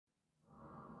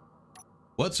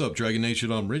What's up, Dragon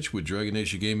Nation? I'm Rich with Dragon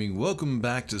Nation Gaming. Welcome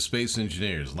back to Space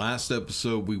Engineers. Last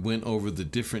episode we went over the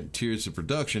different tiers of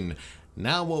production.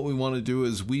 Now what we want to do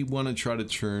is we want to try to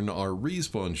turn our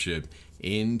respawn ship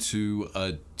into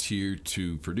a tier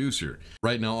 2 producer.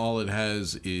 Right now all it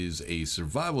has is a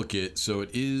survival kit, so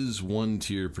it is 1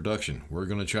 tier production. We're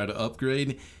going to try to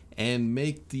upgrade and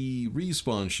make the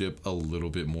respawn ship a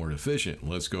little bit more efficient.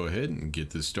 Let's go ahead and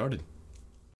get this started.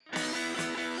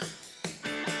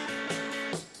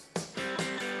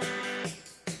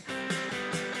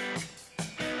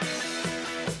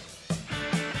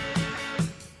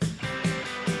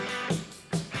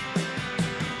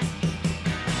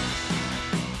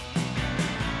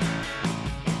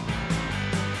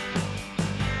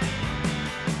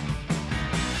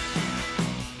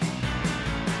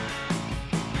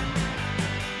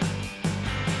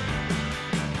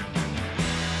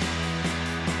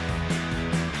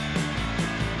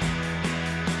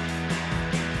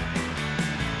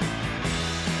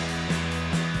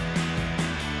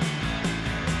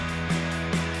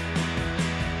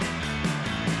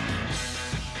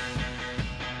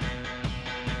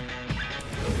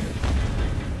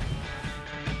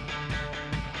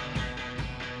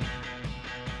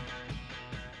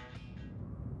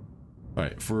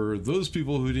 Alright, for those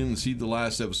people who didn't see the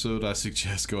last episode, I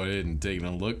suggest go ahead and take a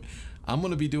look. I'm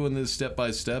going to be doing this step by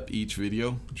step each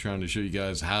video, trying to show you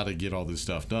guys how to get all this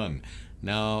stuff done.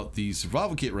 Now, the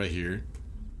survival kit right here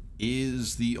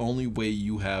is the only way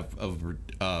you have of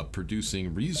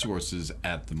producing resources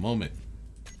at the moment.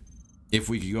 If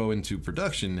we could go into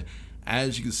production,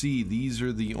 as you can see, these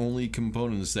are the only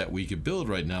components that we could build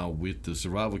right now with the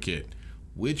survival kit,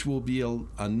 which will be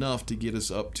enough to get us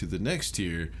up to the next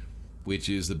tier, which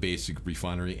is the basic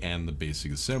refinery and the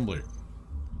basic assembler.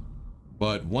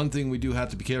 But one thing we do have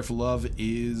to be careful of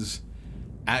is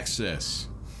access.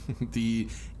 The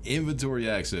inventory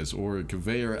access or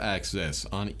conveyor access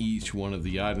on each one of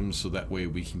the items, so that way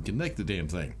we can connect the damn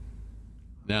thing.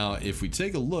 Now if we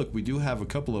take a look, we do have a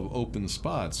couple of open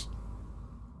spots.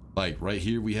 Like right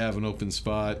here we have an open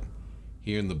spot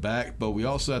here in the back, but we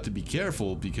also have to be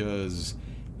careful because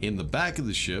in the back of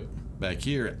the ship back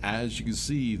here, as you can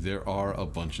see, there are a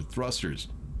bunch of thrusters,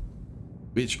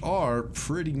 which are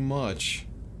pretty much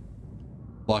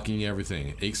blocking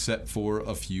everything except for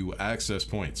a few access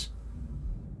points.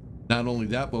 Not only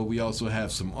that, but we also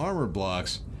have some armor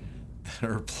blocks that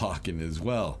are blocking as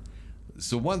well.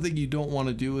 So one thing you don't want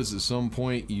to do is at some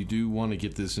point you do want to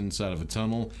get this inside of a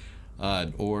tunnel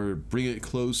or bring it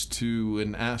close to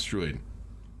an asteroid.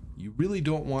 You really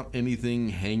don't want anything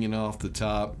hanging off the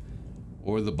top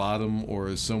or the bottom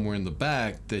or somewhere in the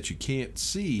back that you can't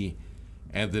see,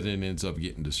 and then it ends up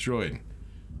getting destroyed.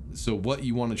 So what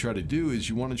you want to try to do is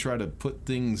you want to try to put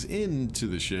things into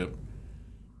the ship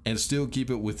and still keep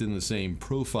it within the same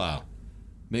profile.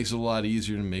 Makes it a lot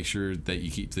easier to make sure that you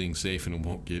keep things safe and it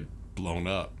won't get blown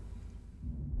up.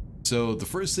 So the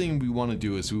first thing we want to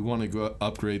do is we want to go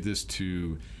upgrade this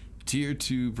to tier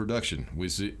 2 production,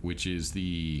 which is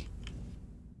the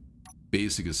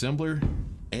basic assembler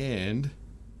and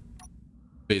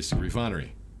basic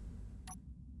refinery.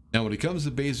 Now when it comes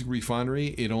to basic refinery,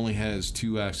 it only has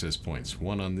 2 access points,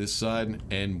 one on this side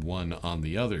and one on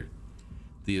the other.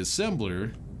 The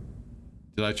assembler,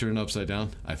 did I turn it upside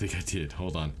down? I think I did.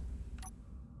 Hold on.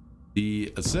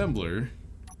 The assembler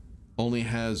only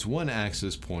has 1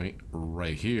 access point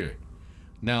right here.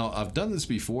 Now I've done this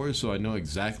before, so I know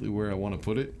exactly where I want to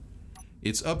put it.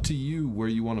 It's up to you where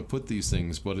you want to put these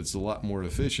things, but it's a lot more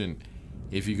efficient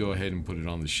if you go ahead and put it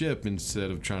on the ship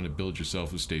instead of trying to build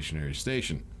yourself a stationary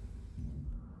station.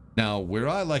 Now where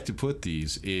I like to put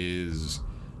these is,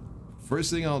 first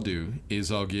thing I'll do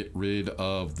is I'll get rid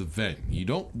of the vent. You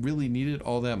don't really need it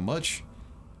all that much.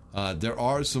 There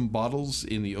are some bottles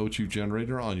in the O2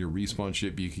 generator on your respawn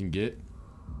ship you can get.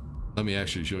 Let me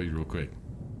actually show you real quick.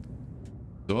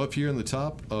 So up here in the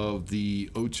top of the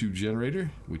O2 generator,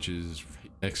 which is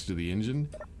right next to the engine,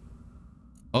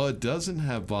 oh, it doesn't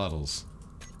have bottles.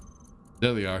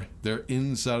 There they are. They're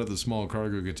inside of the small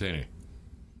cargo container.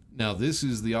 Now this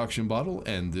is the oxygen bottle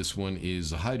and this one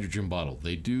is a hydrogen bottle.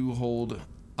 They do hold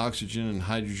oxygen and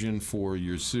hydrogen for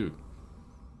your suit.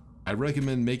 I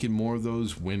recommend making more of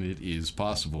those when it is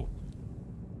possible.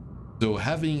 So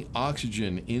having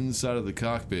oxygen inside of the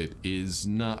cockpit is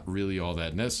not really all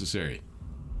that necessary.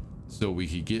 So we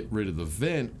could get rid of the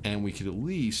vent and we could at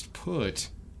least put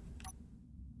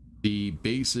the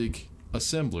basic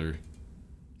assembler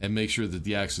and make sure that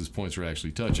the access points are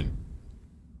actually touching.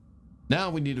 Now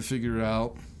we need to figure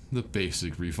out the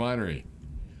basic refinery.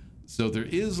 So there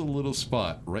is a little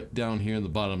spot right down here in the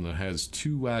bottom that has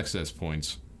 2 access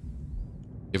points.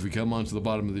 If we come onto the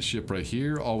bottom of the ship right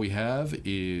here, all we have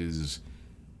is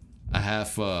a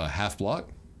half block,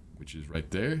 which is right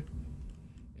there.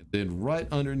 And then right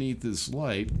underneath this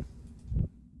light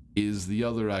is the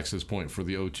other access point for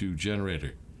the O2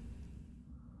 generator.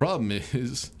 Problem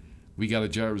is, we got a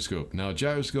gyroscope. Now, a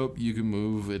gyroscope you can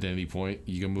move at any point.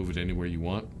 You can move it anywhere you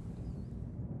want.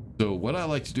 So what I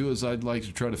like to do is I'd like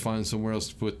to try to find somewhere else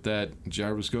to put that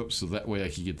gyroscope, so that way I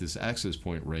can get this access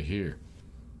point right here.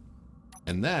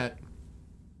 And that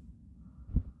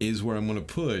is where I'm going to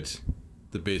put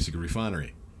the basic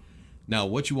refinery. Now,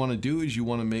 what you want to do is you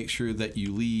want to make sure that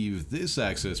you leave this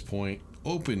access point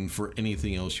open for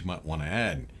anything else you might want to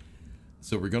add.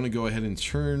 So we're going to go ahead and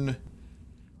turn the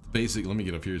basic, let me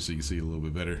get up here so you can see it a little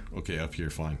bit better. Okay, up here,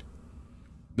 fine.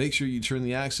 Make sure you turn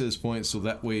the access point so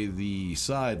that way the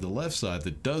side, the left side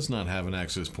that does not have an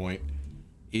access point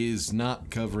is not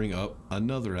covering up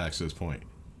another access point.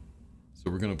 So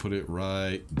we're going to put it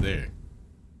right there.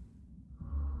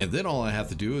 And then all I have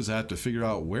to do is I have to figure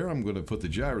out where I'm going to put the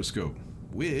gyroscope,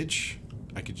 which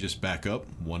I could just back up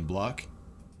one block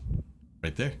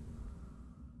right there.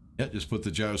 Yeah, just put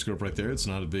the gyroscope right there. It's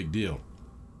not a big deal.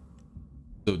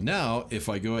 So now if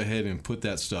I go ahead and put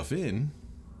that stuff in,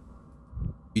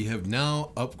 we have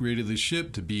now upgraded the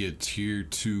ship to be a tier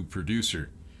 2 producer.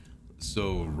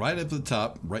 So right up the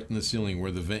top, right in the ceiling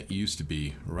where the vent used to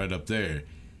be, right up there,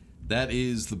 that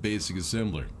is the basic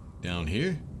assembler. Down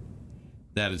here,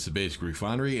 that is the basic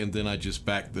refinery, and then I just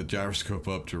backed the gyroscope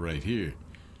up to right here.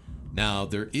 Now,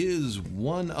 there is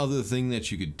one other thing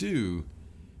that you could do,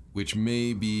 which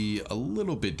may be a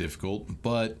little bit difficult,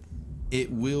 but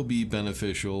it will be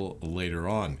beneficial later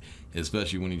on,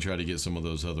 especially when you try to get some of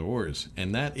those other ores,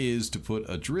 and that is to put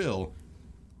a drill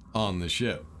on the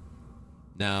ship.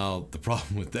 Now, the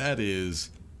problem with that is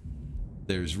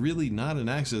there's really not an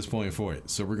access point for it,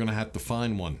 so we're going to have to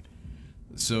find one.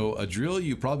 So a drill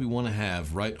you probably want to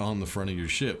have right on the front of your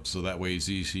ship, so that way it's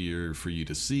easier for you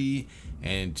to see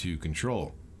and to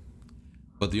control.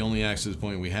 But the only access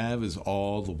point we have is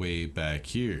all the way back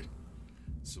here.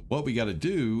 So what we got to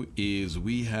do is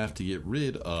we have to get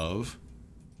rid of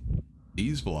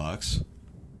these blocks.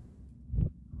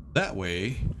 That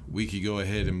way we could go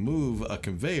ahead and move a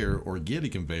conveyor or get a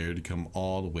conveyor to come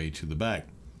all the way to the back.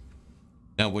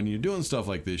 Now, when you're doing stuff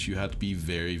like this, you have to be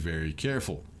very, very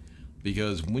careful,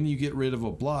 because when you get rid of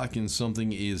a block and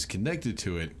something is connected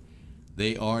to it,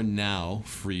 they are now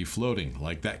free floating.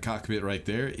 Like that cockpit right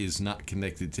there is not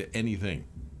connected to anything.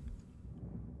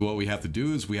 What we have to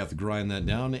do is we have to grind that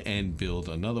down and build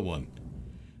another one.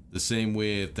 The same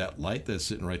with that light that's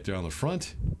sitting right there on the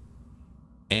front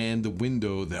and the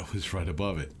window that was right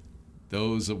above it.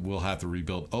 Those we'll have to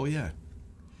rebuild. Oh yeah,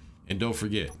 and don't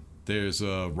forget, there's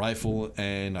a rifle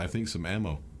and I think some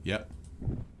ammo. Yep,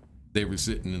 they were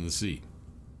sitting in the seat.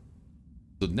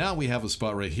 So now we have a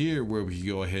spot right here where we can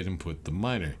go ahead and put the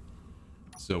miner.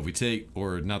 So if we take,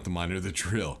 or not the miner, the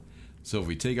drill. So if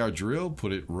we take our drill,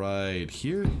 put it right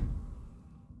here.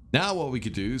 Now what we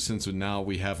could do, since now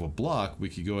we have a block, we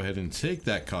could go ahead and take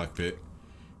that cockpit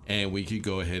and we could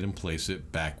go ahead and place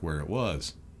it back where it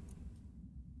was.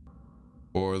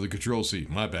 Or the control seat.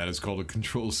 My bad, it's called a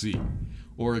control seat.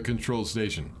 Or a control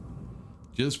station.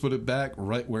 Just put it back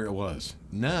right where it was.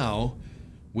 Now,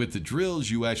 with the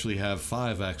drills, you actually have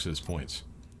 5 access points.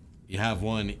 You have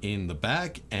one in the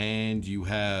back, and you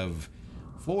have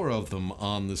 4 of them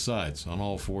on the sides, on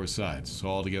all 4 sides. So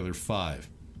altogether 5.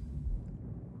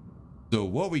 So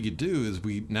what we could do is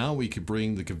we could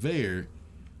bring the conveyor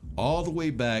all the way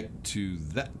back to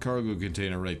that cargo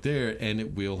container right there, and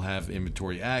it will have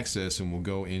inventory access and will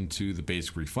go into the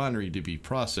basic refinery to be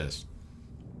processed.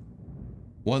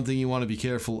 One thing you want to be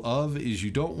careful of is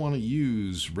you don't want to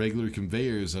use regular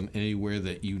conveyors on anywhere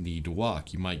that you need to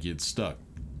walk. You might get stuck.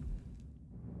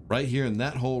 Right here in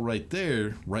that hole right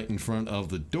there, right in front of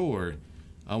the door,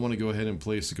 I want to go ahead and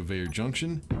place a conveyor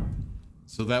junction,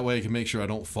 so that way I can make sure I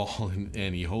don't fall in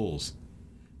any holes.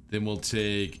 Then we'll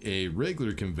take a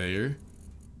regular conveyor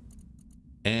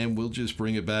and we'll just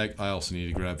bring it back. I also need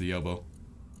to grab the elbow.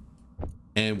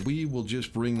 And we will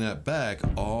just bring that back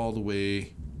all the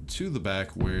way to the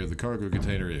back where the cargo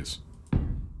container is.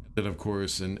 And then of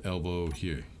course an elbow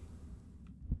here.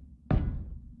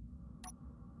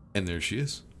 And there she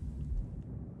is.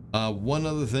 One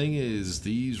other thing is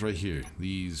these right here.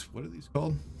 These, what are these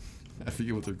called? I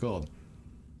forget what they're called.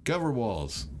 Cover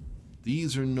walls.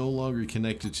 These are no longer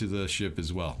connected to the ship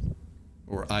as well,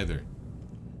 or either.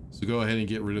 So go ahead and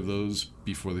get rid of those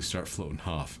before they start floating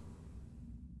off.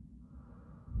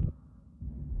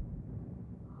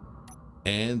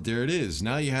 And there it is.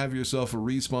 Now you have yourself a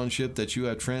respawn ship that you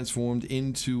have transformed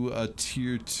into a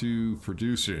tier 2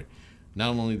 producer.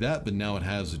 Not only that, but now it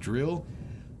has a drill.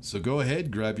 So go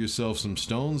ahead, grab yourself some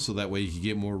stones so that way you can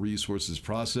get more resources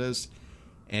processed.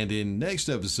 And in next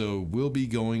episode, we'll be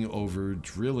going over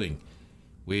drilling,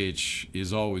 which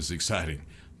is always exciting.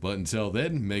 But until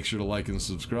then, make sure to like and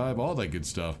subscribe, all that good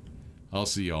stuff. I'll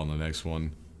see y'all in the next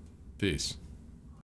one. Peace.